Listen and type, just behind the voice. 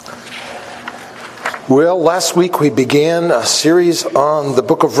Well, last week we began a series on the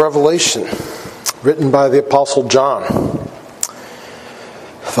book of Revelation, written by the Apostle John,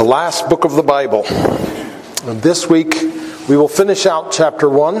 the last book of the Bible. And this week we will finish out chapter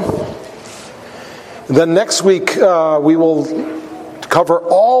 1. And then next week we will cover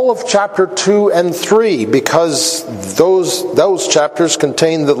all of chapter 2 and 3, because those chapters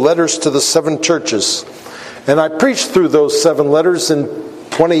contain the letters to the 7 churches. And I preached through those 7 letters in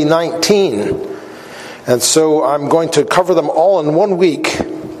 2019. And so I'm going to cover them all in 1 week.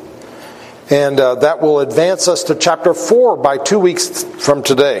 And that will advance us to chapter 4 by 2 weeks from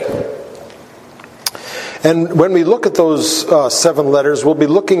today. And when we look at those 7 letters, we'll be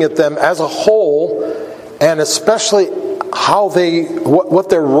looking at them as a whole, and especially what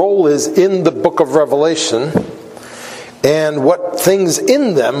their role is in the book of Revelation, and what things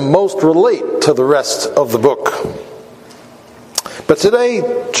in them most relate to the rest of the book. But today,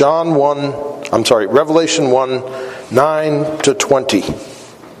 Revelation 1, 9 to 20.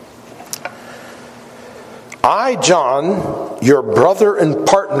 I, John, your brother and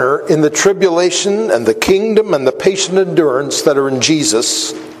partner in the tribulation and the kingdom and the patient endurance that are in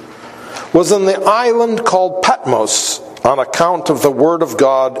Jesus, was on the island called Patmos on account of the word of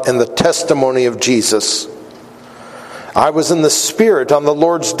God and the testimony of Jesus. I was in the Spirit on the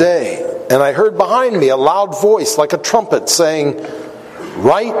Lord's day, and I heard behind me a loud voice like a trumpet saying,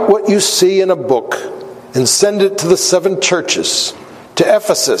 "Write what you see in a book and send it to the 7 churches, to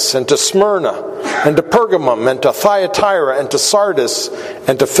Ephesus and to Smyrna and to Pergamum and to Thyatira and to Sardis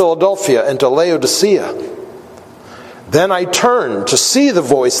and to Philadelphia and to Laodicea." Then I turned to see the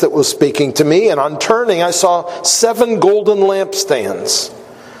voice that was speaking to me, and on turning I saw 7 golden lampstands.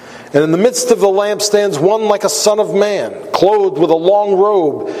 And in the midst of the lampstands, one like a son of man, clothed with a long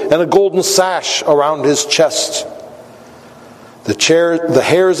robe and a golden sash around his chest. The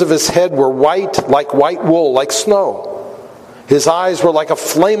hairs of his head were white, like white wool, like snow. His eyes were like a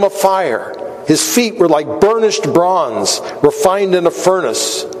flame of fire. His feet were like burnished bronze, refined in a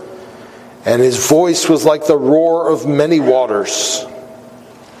furnace. And his voice was like the roar of many waters.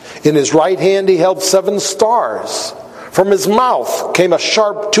 In his right hand he held 7 stars. From his mouth came a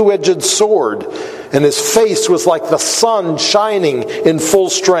sharp 2-edged sword, and his face was like the sun shining in full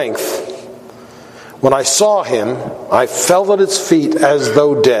strength. When I saw him, I fell at his feet as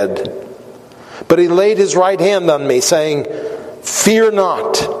though dead. But he laid his right hand on me, saying, "Fear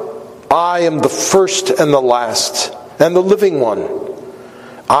not, I am the first and the last, and the living one.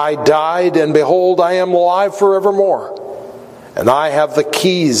 I died, and behold, I am alive forevermore, and I have the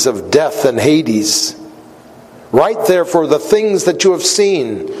keys of death and Hades. Write therefore the things that you have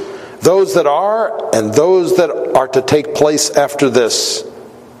seen, those that are, and those that are to take place after this.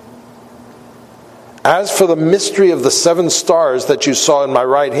 As for the mystery of the 7 stars that you saw in my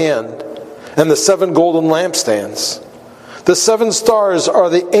right hand, and the 7 golden lampstands, the 7 stars are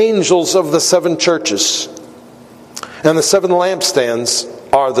the angels of the 7 churches, and the 7 lampstands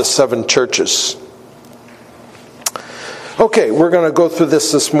are the 7 churches." Okay, we're going to go through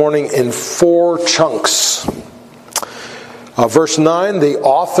this morning in 4 chunks. Verse 9, the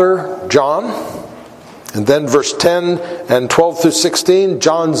author, John. And then verse 10 and 12 through 16,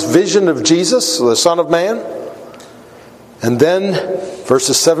 John's vision of Jesus, the Son of Man. And then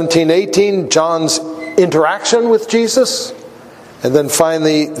verses 17, 18, John's interaction with Jesus. And then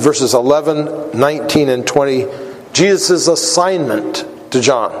finally, verses 11, 19, and 20, Jesus' assignment to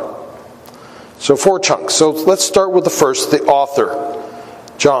John. So 4 chunks. So let's start with the first, the author,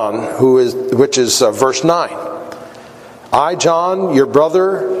 John, which is verse 9. I, John, your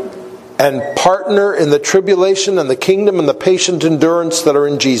brother and partner in the tribulation and the kingdom and the patient endurance that are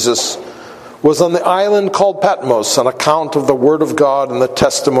in Jesus, was on the island called Patmos on account of the word of God and the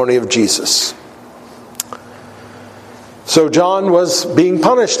testimony of Jesus. So John was being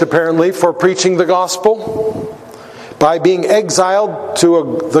punished, apparently, for preaching the gospel by being exiled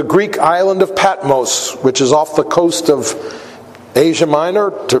to the Greek island of Patmos, which is off the coast of Asia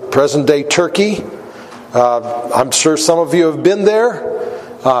Minor, to present-day Turkey. I'm sure some of you have been there.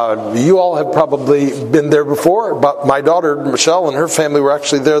 You all have probably been there before. But my daughter, Michelle, and her family were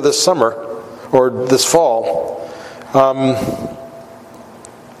actually there this summer, or this fall. And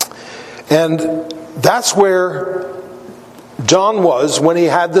that's where John was when he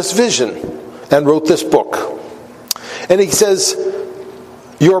had this vision and wrote this book. And he says,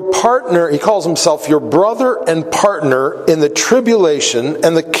 your partner, he calls himself your brother and partner in the tribulation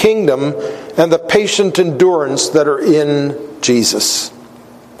and the kingdom and the patient endurance that are in Jesus.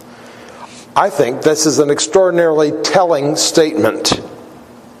 I think this is an extraordinarily telling statement.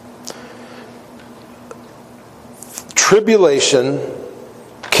 Tribulation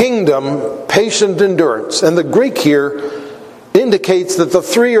kingdom, patient endurance. And the Greek here indicates that the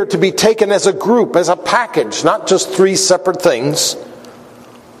three are to be taken as a group, as a package, not just three separate things.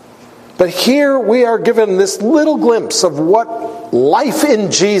 But here we are given this little glimpse of what life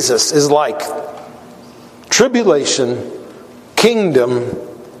in Jesus is like. Tribulation, kingdom,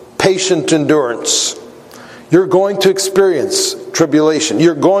 patient endurance. You're going to experience tribulation.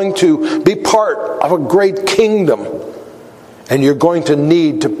 You're going to be part of a great kingdom. And you're going to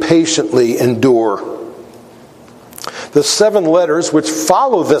need to patiently endure. The 7 letters which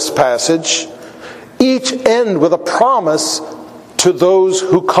follow this passage each end with a promise to those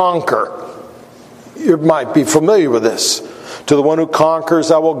who conquer. You might be familiar with this. To the one who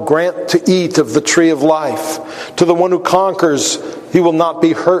conquers, I will grant to eat of the tree of life. To the one who conquers, he will not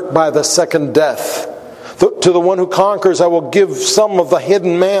be hurt by the second death. To the one who conquers, I will give some of the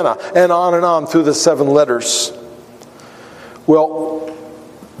hidden manna, and on through the 7 letters. Well,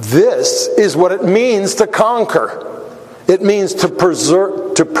 this is what it means to conquer. It means to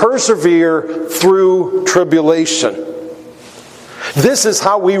persevere through tribulation. This is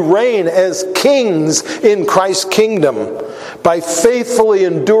how we reign as kings in Christ's kingdom, by faithfully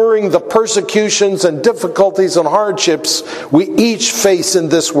enduring the persecutions and difficulties and hardships we each face in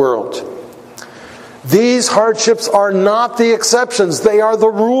this world. These hardships are not the exceptions, they are the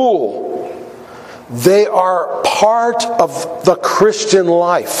rule. They are part of the Christian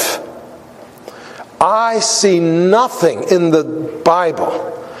life. I see nothing in the Bible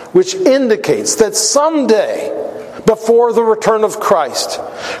which indicates that someday, before the return of Christ,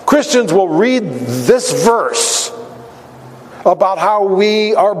 Christians will read this verse about how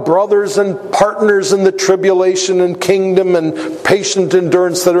we are brothers and partners in the tribulation and kingdom and patient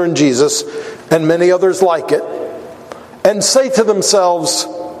endurance that are in Jesus, and many others like it, and say to themselves,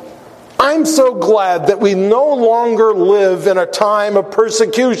 I'm so glad that we no longer live in a time of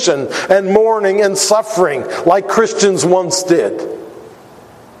persecution and mourning and suffering like Christians once did.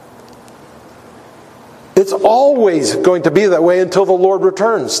 It's always going to be that way until the Lord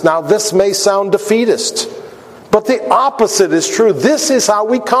returns. Now, this may sound defeatist, but the opposite is true. This is how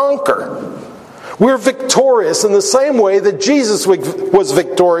we conquer. We're victorious in the same way that Jesus was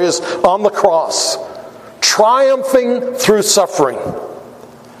victorious on the cross, triumphing through suffering.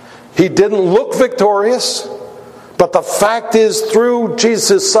 He didn't look victorious, but the fact is, through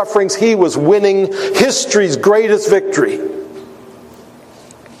Jesus' sufferings, he was winning history's greatest victory.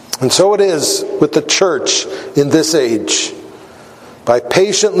 And so it is with the church in this age. By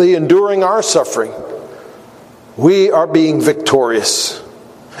patiently enduring our suffering, we are being victorious.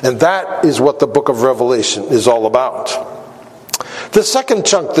 And that is what the book of Revelation is all about. The second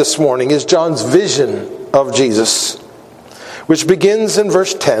chunk this morning is John's vision of Jesus, which begins in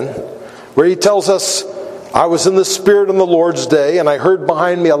verse 10, where he tells us, I was in the Spirit on the Lord's day, and I heard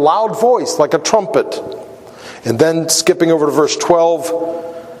behind me a loud voice like a trumpet. And then skipping over to verse 12,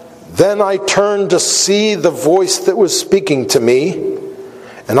 then I turned to see the voice that was speaking to me,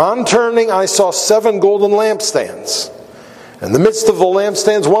 and on turning I saw 7 golden lampstands. In the midst of the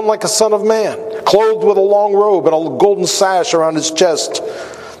lampstands, one like a son of man, clothed with a long robe and a golden sash around his chest.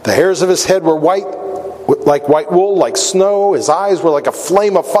 The hairs of his head were white, like white wool, like snow. His eyes were like a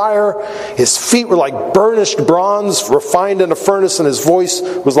flame of fire. His feet were like burnished bronze, refined in a furnace, and his voice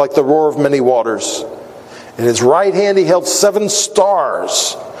was like the roar of many waters. In his right hand he held 7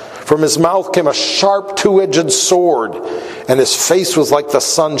 stars. From his mouth came a sharp 2-edged sword, and his face was like the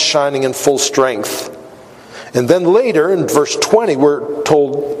sun shining in full strength. And then later, in verse 20, we're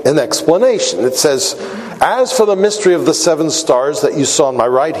told an explanation. It says, as for the mystery of the 7 stars that you saw in my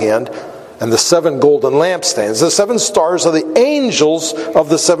right hand, and the 7 golden lampstands. The 7 stars are the angels of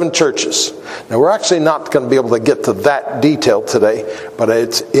the 7 churches. Now, we're actually not going to be able to get to that detail today, but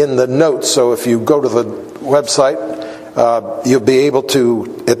it's in the notes. So if you go to the website, you'll be able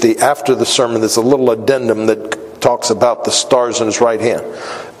to, after the sermon, there's a little addendum that talks about the stars in his right hand.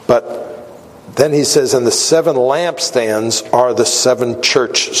 But then he says, and the 7 lampstands are the 7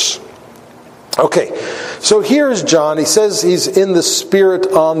 churches. Okay, so here's John. He says he's in the Spirit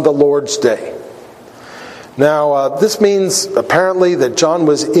on the Lord's day. Now, this means apparently that John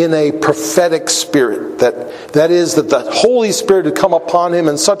was in a prophetic spirit. That is, that the Holy Spirit had come upon him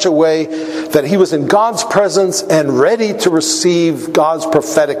in such a way that he was in God's presence and ready to receive God's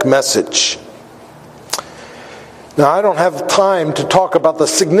prophetic message. Now, I don't have time to talk about the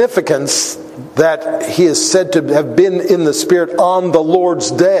significance that he is said to have been in the Spirit on the Lord's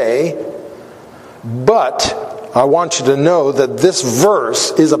day, but I want you to know that this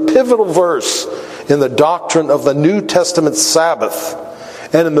verse is a pivotal verse in the doctrine of the New Testament Sabbath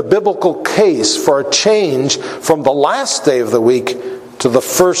and in the biblical case for a change from the last day of the week to the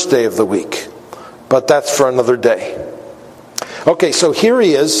first day of the week. But that's for another day. Okay, so here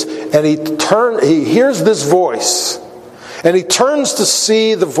he is, and he hears this voice. And he turns to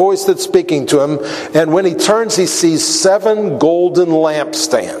see the voice that's speaking to him. And when he turns, he sees 7 golden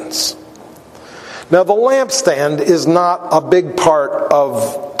lampstands. Now, the lampstand is not a big part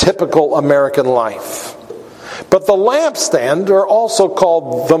of typical American life. But the lampstand, or also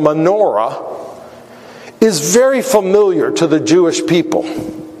called the menorah, is very familiar to the Jewish people.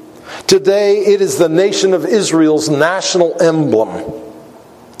 Today, it is the nation of Israel's national emblem.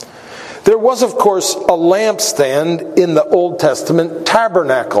 There was, of course, a lampstand in the Old Testament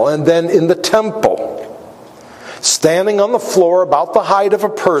tabernacle and then in the temple. Standing on the floor about the height of a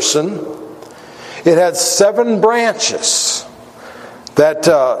person, it had 7 branches that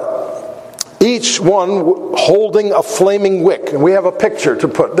each one holding a flaming wick. And we have a picture to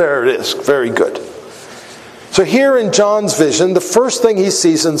put. There it is. Very good. So here in John's vision, the first thing he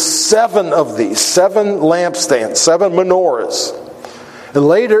sees in 7 of these, 7 lampstands, 7 menorahs. And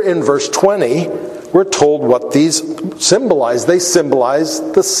later in verse 20, we're told what these symbolize. They symbolize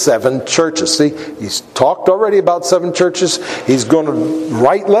the 7 churches. See, he's talked already about 7 churches. He's going to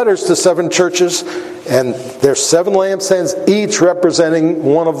write letters to 7 churches. And there's 7 lampstands, each representing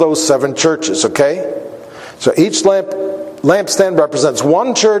one of those 7 churches, okay? So each lampstand represents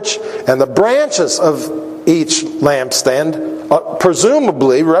one church, and the branches of each lampstand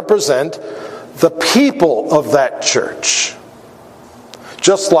presumably represent the people of that church.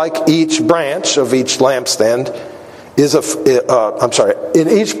 Just like each branch of each lampstand is in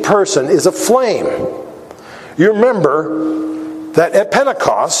each person is a flame. You remember that at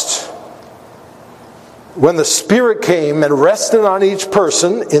Pentecost, when the Spirit came and rested on each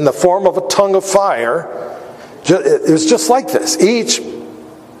person in the form of a tongue of fire, it was just like this. Each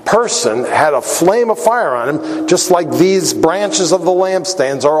person had a flame of fire on him, just like these branches of the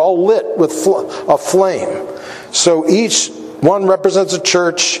lampstands are all lit with a flame. So each one represents a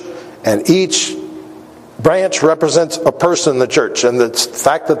church, and each branch represents a person in the church. And the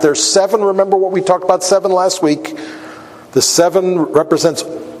fact that there's 7, remember what we talked about 7 last week? The 7 represents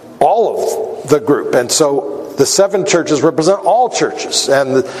all of the group. And so the 7 churches represent all churches.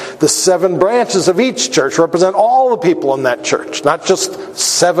 And the 7 branches of each church represent all the people in that church. Not just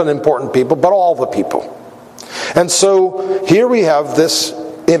 7 important people, but all the people. And so here we have this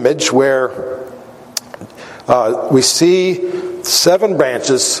image where we see 7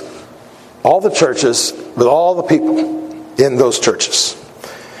 branches, all the churches, with all the people in those churches.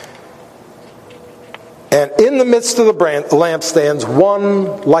 And in the midst of the lampstands,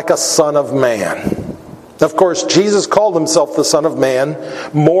 one like a son of man. Of course, Jesus called himself the Son of Man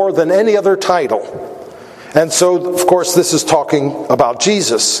more than any other title. And so, of course, this is talking about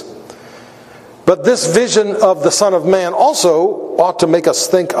Jesus. But this vision of the Son of Man also ought to make us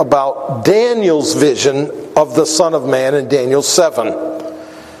think about Daniel's vision of the Son of Man in Daniel 7,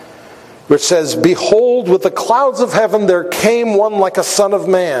 which says, "Behold, with the clouds of heaven there came one like a son of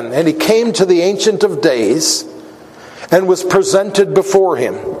man, and he came to the Ancient of Days and was presented before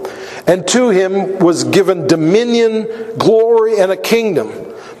him. And to him was given dominion, glory, and a kingdom,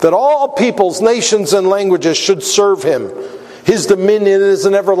 that all peoples, nations, and languages should serve him. His dominion is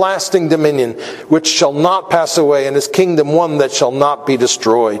an everlasting dominion, which shall not pass away, and his kingdom one that shall not be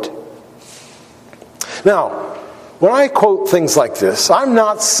destroyed." Now, when I quote things like this, I'm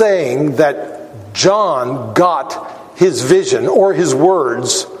not saying that John got his vision or his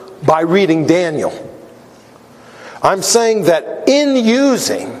words by reading Daniel. I'm saying that in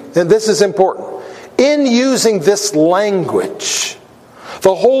using, and this is important, in using this language,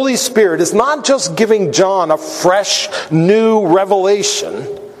 the Holy Spirit is not just giving John a fresh, new revelation.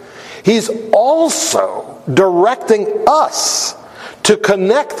 He's also directing us to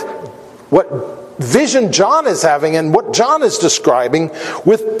connect what vision John is having and what John is describing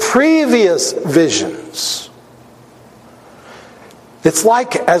with previous visions. It's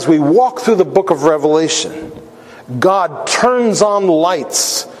like as we walk through the book of Revelation, God turns on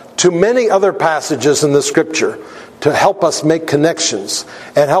lights to many other passages in the Scripture to help us make connections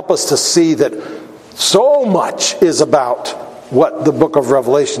and help us to see that so much is about what the book of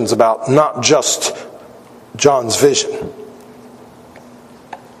Revelation is about, not just John's vision.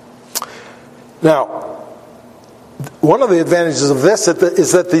 Now, one of the advantages of this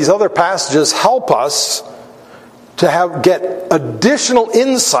is that these other passages help us to get additional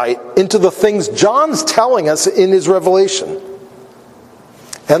insight into the things John's telling us in his revelation.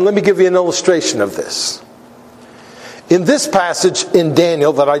 And let me give you an illustration of this. In this passage in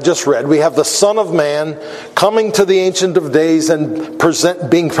Daniel that I just read, we have the Son of Man coming to the Ancient of Days and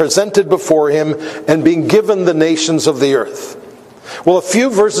being presented before him and being given the nations of the earth. Well, a few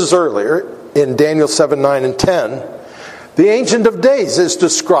verses earlier, in Daniel 7, 9, and 10, the Ancient of Days is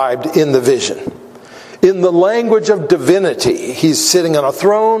described in the vision. In the language of divinity, he's sitting on a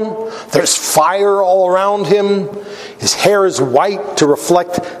throne. There's fire all around him. His hair is white to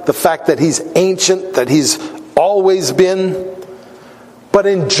reflect the fact that he's ancient, that he's always been. But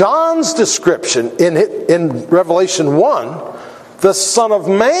in John's description, in Revelation 1, the Son of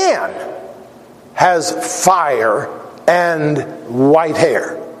Man has fire and white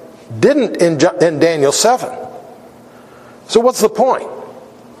hair. Didn't in Daniel 7. So what's the point?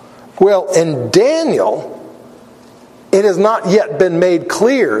 Well, in Daniel, it has not yet been made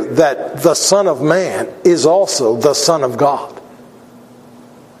clear that the Son of Man is also the Son of God.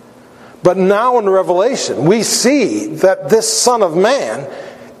 But now in Revelation, we see that this Son of Man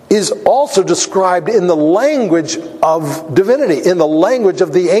is also described in the language of divinity, in the language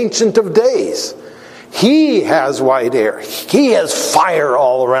of the Ancient of Days. He has white hair. He has fire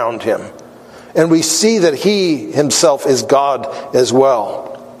all around him. And we see that he himself is God as well.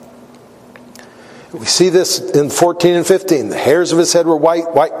 We see this in 14 and 15. The hairs of his head were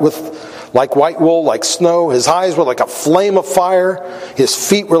white like white wool, like snow. His eyes were like a flame of fire. His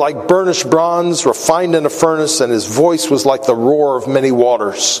feet were like burnished bronze, refined in a furnace, and his voice was like the roar of many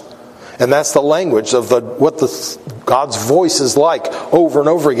waters. And that's the language of God's voice is like over and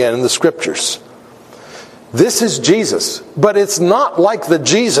over again in the Scriptures. This is Jesus, but it's not like the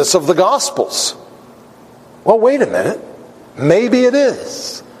Jesus of the Gospels. Well, wait a minute. Maybe it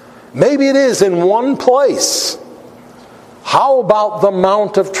is. Maybe it is in one place. How about the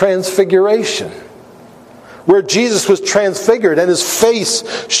Mount of Transfiguration, where Jesus was transfigured and his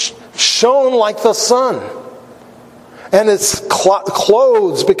face shone like the sun, and his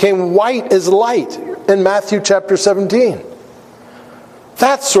clothes became white as light in Matthew chapter 17?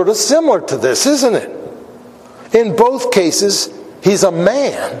 That's sort of similar to this, isn't it? In both cases, he's a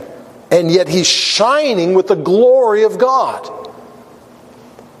man, and yet he's shining with the glory of God.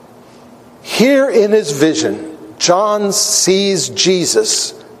 Here in his vision, John sees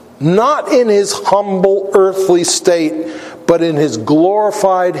Jesus not in his humble earthly state, but in his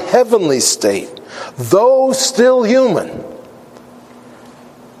glorified heavenly state, though still human,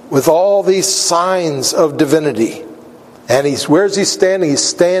 with all these signs of divinity. And where's he standing? He's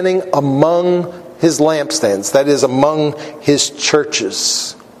standing among his lampstands, that is, among his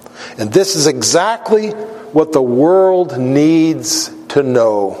churches. And this is exactly what the world needs to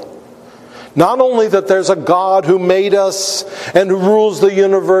know. Not only that there's a God who made us and who rules the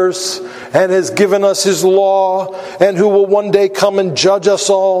universe and has given us his law and who will one day come and judge us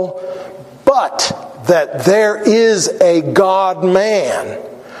all, but that there is a God-man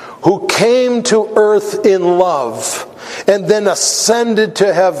who came to earth in love and then ascended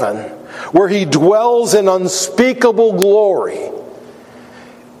to heaven, where he dwells in unspeakable glory,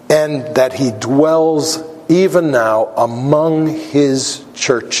 and that he dwells even now among his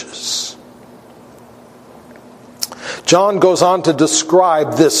churches. John goes on to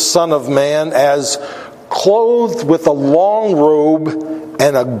describe this Son of Man as clothed with a long robe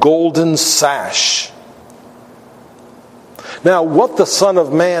and a golden sash. Now, what the Son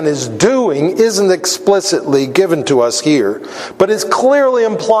of Man is doing isn't explicitly given to us here, but is clearly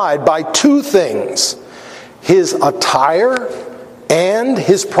implied by two things: his attire and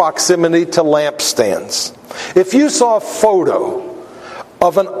his proximity to lampstands. If you saw a photo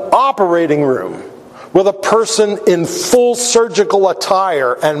of an operating room with a person in full surgical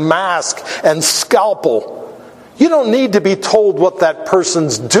attire and mask and scalpel, you don't need to be told what that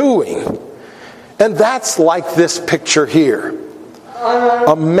person's doing. And that's like this picture here.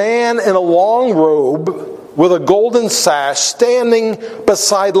 A man in a long robe with a golden sash standing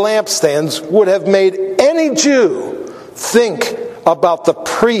beside lampstands would have made any Jew think about the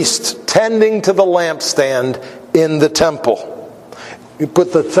priest tending to the lampstand in the temple. You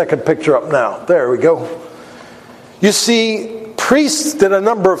put the second picture up now. There we go. You see, priests did a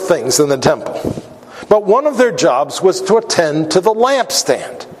number of things in the temple. But one of their jobs was to attend to the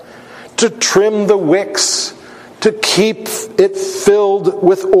lampstand, to trim the wicks, to keep it filled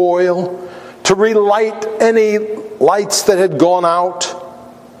with oil, to relight any lights that had gone out,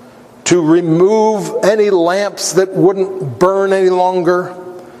 to remove any lamps that wouldn't burn any longer.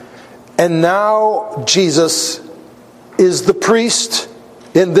 And now Jesus is the priest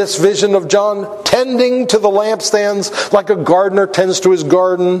in this vision of John, tending to the lampstands like a gardener tends to his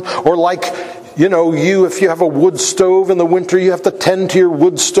garden, or like, if you have a wood stove in the winter, you have to tend to your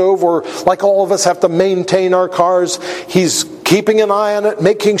wood stove, or like all of us have to maintain our cars. He's keeping an eye on it,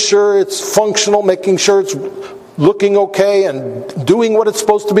 making sure it's functional, making sure it's looking okay, and doing what it's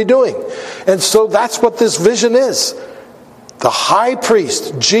supposed to be doing. And so that's what this vision is. the high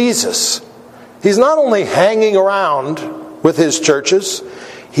priest, Jesus, he's not only hanging around with his churches,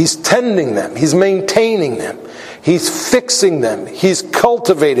 he's tending them, he's maintaining them, he's fixing them, he's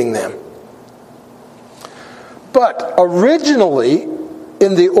cultivating them. But originally,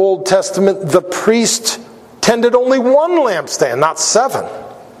 in the Old Testament, the priest tended only one lampstand, not 7.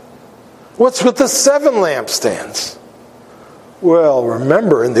 What's with the 7 lampstands? Well,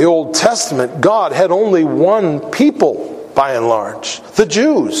 remember, in the Old Testament, God had only one people, by and large, the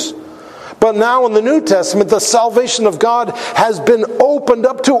Jews. But now in the New Testament, the salvation of God has been opened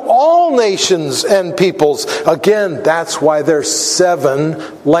up to all nations and peoples. Again, that's why there's 7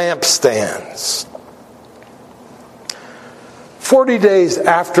 lampstands. 40 days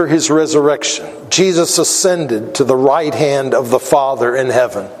after his resurrection, Jesus ascended to the right hand of the Father in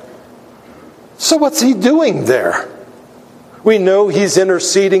heaven. So what's he doing there? We know he's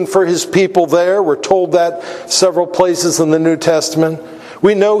interceding for his people there. We're told that several places in the New Testament.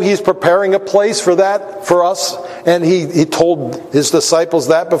 We know he's preparing a place for that for us, and he told his disciples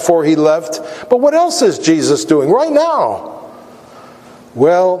that before he left. But what else is Jesus doing right now?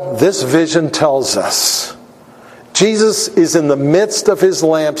 Well, this vision tells us Jesus is in the midst of his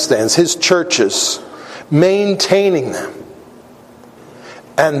lampstands, his churches, maintaining them.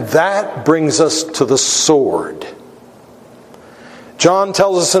 And that brings us to the sword. John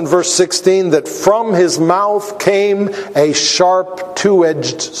tells us in verse 16 that from his mouth came a sharp,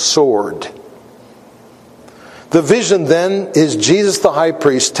 2-edged sword. The vision then is Jesus the high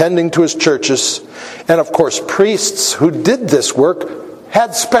priest tending to his churches. And of course, priests who did this work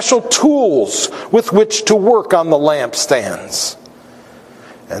had special tools with which to work on the lampstands.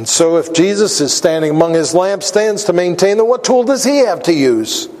 And so if Jesus is standing among his lampstands to maintain them, what tool does he have to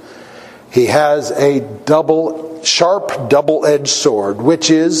use? He has a sharp, double-edged sword, which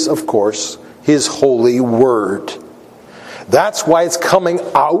is, of course, his holy word. That's why it's coming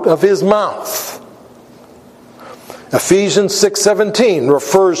out of his mouth. Ephesians 6:17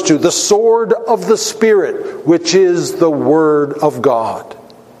 refers to the sword of the Spirit, which is the word of God.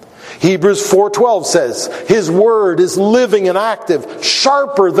 Hebrews 4:12 says, his word is living and active,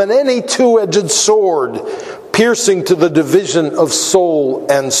 sharper than any 2-edged sword, piercing to the division of soul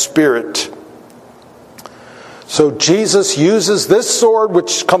and spirit. So Jesus uses this sword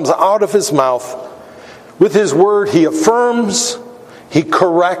which comes out of his mouth. With his word he affirms, he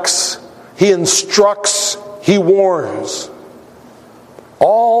corrects, he instructs, he warns.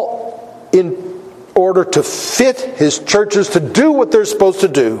 All in order to fit his churches to do what they're supposed to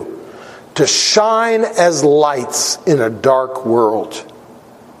do. To shine as lights in a dark world.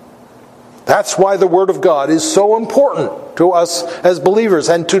 That's why the Word of God is so important to us as believers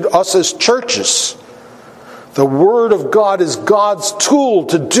and to us as churches. The Word of God is God's tool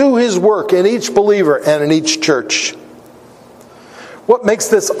to do His work in each believer and in each church. What makes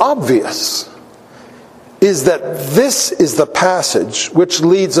this obvious is that this is the passage which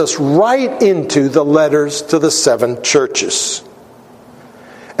leads us right into the letters to the 7 churches.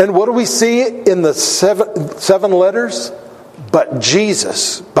 And what do we see in the seven letters? But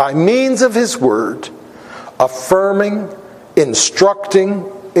Jesus, by means of his word, affirming,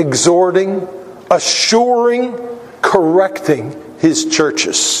 instructing, exhorting, assuring, correcting his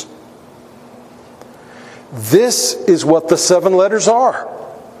churches. This is what the 7 letters are.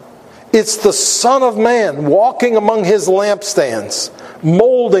 It's the Son of Man walking among his lampstands,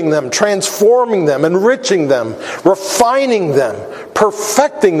 molding them, transforming them, enriching them, refining them,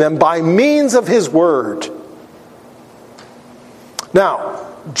 perfecting them by means of his word. Now,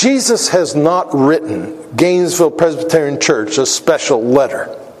 Jesus has not written Gainesville Presbyterian Church a special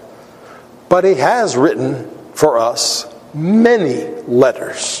letter, but he has written for us many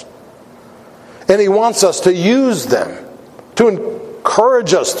letters. And he wants us to use them, to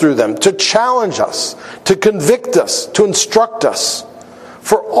encourage us through them, to challenge us, to convict us, to instruct us.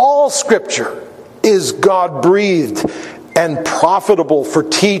 For all Scripture is God-breathed and profitable for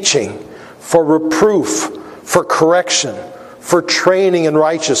teaching, for reproof, for correction, for training in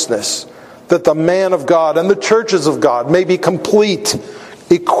righteousness, that the man of God and the churches of God may be complete,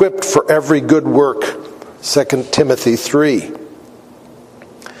 equipped for every good work. 2 Timothy 3.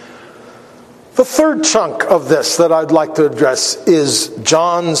 The third chunk of this that I'd like to address is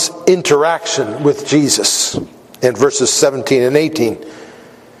John's interaction with Jesus in verses 17 and 18.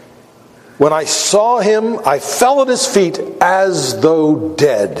 When I saw him, I fell at his feet as though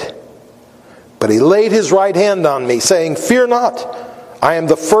dead. But he laid his right hand on me, saying, "Fear not, I am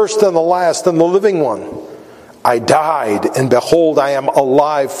the first and the last and the living one. I died, and behold, I am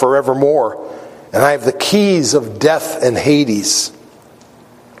alive forevermore, and I have the keys of death and Hades."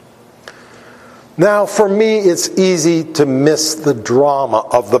 Now, for me, it's easy to miss the drama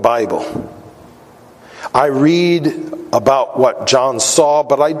of the Bible. I read about what John saw,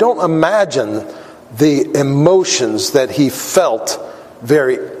 but I don't imagine the emotions that he felt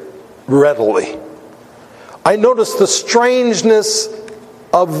very readily. I notice the strangeness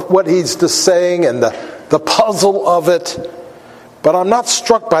of what he's just saying and the puzzle of it, but I'm not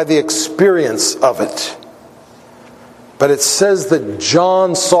struck by the experience of it. But it says that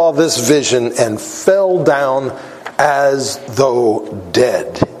John saw this vision and fell down as though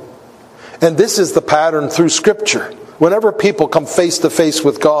dead. And this is the pattern through Scripture, whenever people come face to face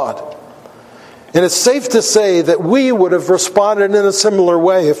with God. And it's safe to say that we would have responded in a similar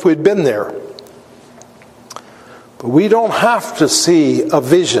way if we'd been there. But we don't have to see a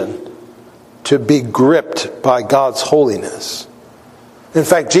vision to be gripped by God's holiness. In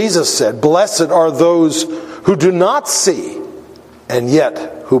fact, Jesus said, "Blessed are those who do not see, and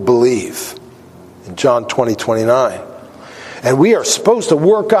yet who believe." In John 20:29. And we are supposed to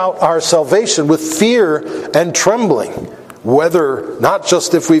work out our salvation with fear and trembling, whether, not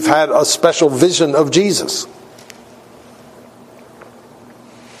just if we've had a special vision of Jesus.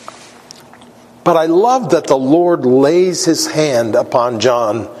 But I love that the Lord lays his hand upon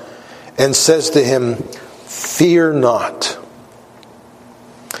John and says to him, "Fear not."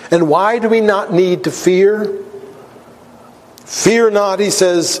 And why do we not need to fear? Fear not, he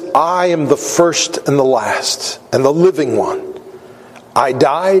says, "I am the first and the last and the living one. I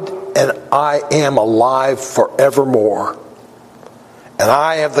died and I am alive forevermore. And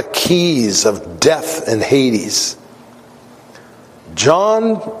I have the keys of death and Hades."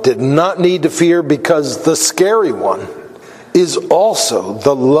 John did not need to fear because the scary one is also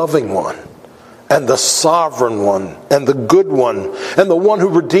the loving one and the sovereign one and the good one and the one who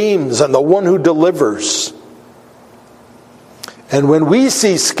redeems and the one who delivers. And when we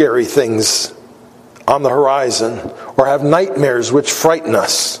see scary things on the horizon or have nightmares which frighten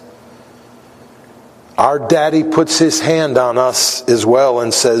us, our daddy puts his hand on us as well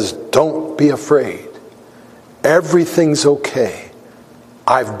and says, "Don't be afraid. Everything's okay.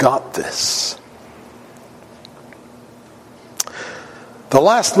 I've got this." The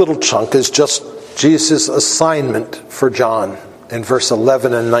last little chunk is just Jesus' assignment for John in verse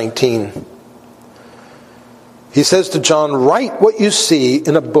 11 and 19. He says to John, "Write what you see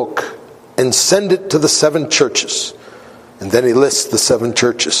in a book and send it to the 7 churches." And then he lists the 7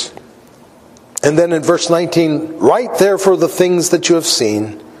 churches. And then in verse 19, "Write therefore the things that you have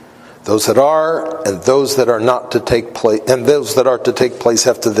seen, those that are and those that are not to take place, and those that are to take place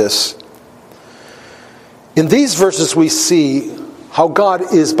after this." In these verses we see how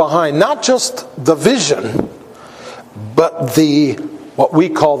God is behind not just the vision, but what we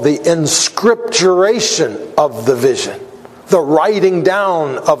call the inscripturation of the vision, the writing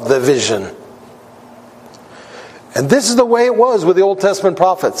down of the vision. And this is the way it was with the Old Testament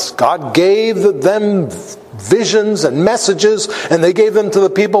prophets. God gave them visions and messages, and they gave them to the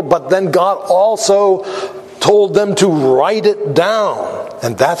people, but then God also told them to write it down.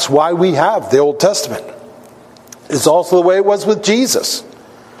 And that's why we have the Old Testament. It's also the way it was with Jesus.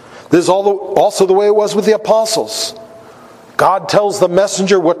 This is also the way it was with the apostles. God tells the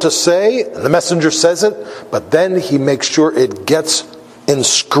messenger what to say, and the messenger says it, but then he makes sure it gets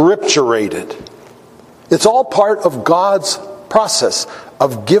inscripturated. It's all part of God's process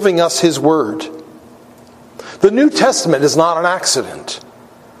of giving us his word. The New Testament is not an accident.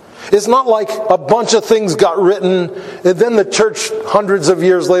 It's not like a bunch of things got written and then the church hundreds of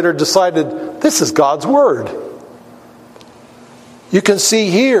years later decided this is God's word. You can see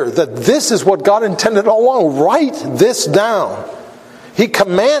here that this is what God intended all along. Write this down. He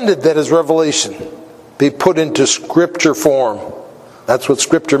commanded that his revelation be put into scripture form. That's what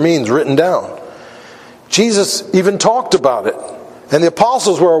scripture means, written down. Jesus even talked about it, and the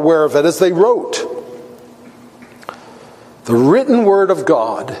apostles were aware of it as they wrote. The written word of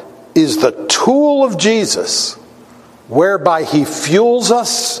God is the tool of Jesus, whereby he fuels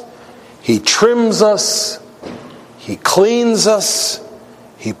us, he trims us, he cleans us,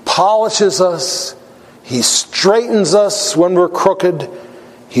 he polishes us, he straightens us when we're crooked,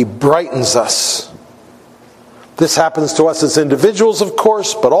 he brightens us. This happens to us as individuals, of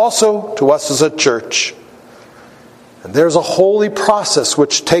course, but also to us as a church. And there's a holy process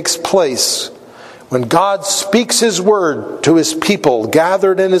which takes place when God speaks his word to his people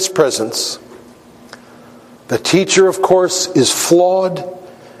gathered in his presence. The teacher, of course, is flawed,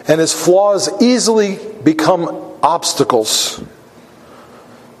 and his flaws easily become obstacles.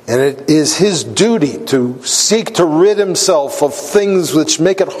 And it is his duty to seek to rid himself of things which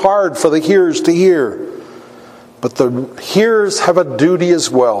make it hard for the hearers to hear. But the hearers have a duty as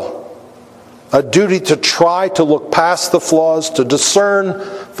well. a duty to try to look past the flaws, to discern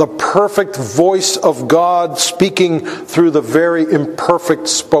the perfect voice of God speaking through the very imperfect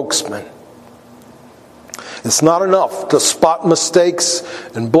spokesman. It's not enough to spot mistakes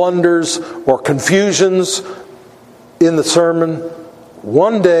and blunders or confusions in the sermon.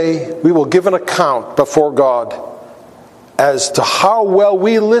 One day we will give an account before God as to how well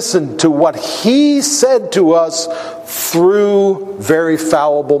we listened to what He said to us through very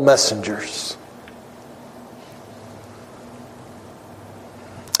fallible messengers.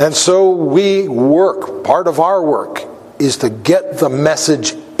 And so we work, part of our work is to get the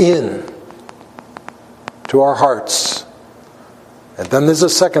message in to our hearts. And then there's a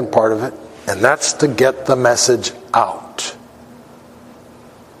second part of it, and that's to get the message out.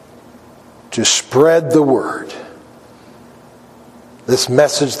 To spread the word. This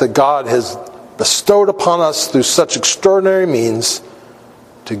message that God has bestowed upon us through such extraordinary means,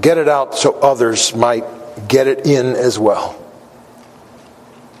 to get it out so others might get it in as well.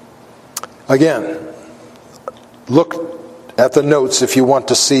 Again, look at the notes if you want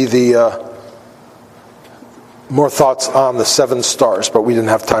to see the more thoughts on the 7 stars, but we didn't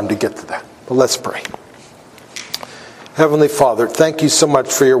have time to get to that. But let's pray. Heavenly Father, thank you so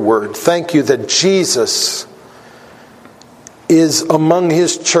much for your word. Thank you that Jesus is among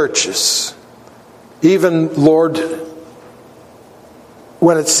his churches. Even, Lord,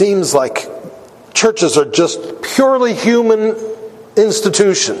 when it seems like churches are just purely human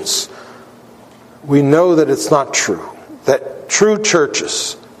institutions, we know that it's not true. That true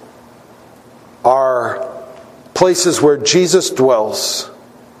churches are places where Jesus dwells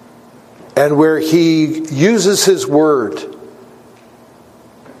and where he uses his word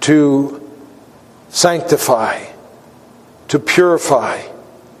to sanctify, to purify.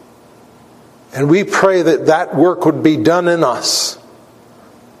 And we pray that that work would be done in us.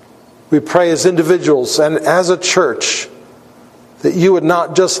 We pray as individuals and as a church that you would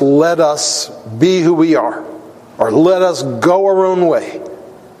not just let us be who we are or let us go our own way,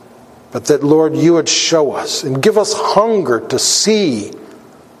 but that, Lord, you would show us and give us hunger to see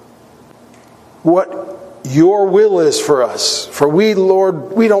what your will is for us. For we,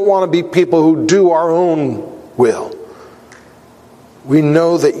 Lord, we don't want to be people who do our own will. We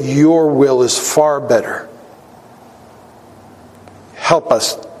know that your will is far better. Help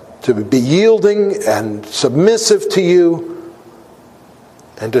us to be yielding and submissive to you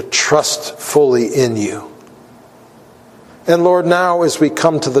and to trust fully in you. And Lord, now as we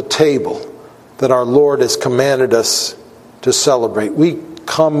come to the table that our Lord has commanded us to celebrate, we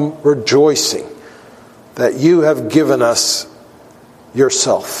come rejoicing that you have given us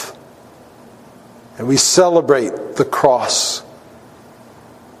yourself. And we celebrate the cross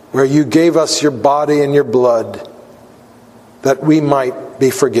where you gave us your body and your blood that we might be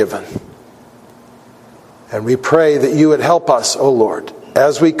forgiven. And we pray that you would help us, O Lord,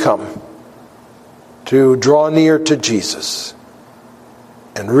 as we come to draw near to Jesus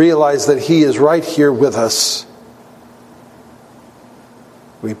and realize that he is right here with us.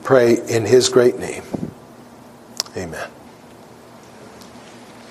 We pray in his great name.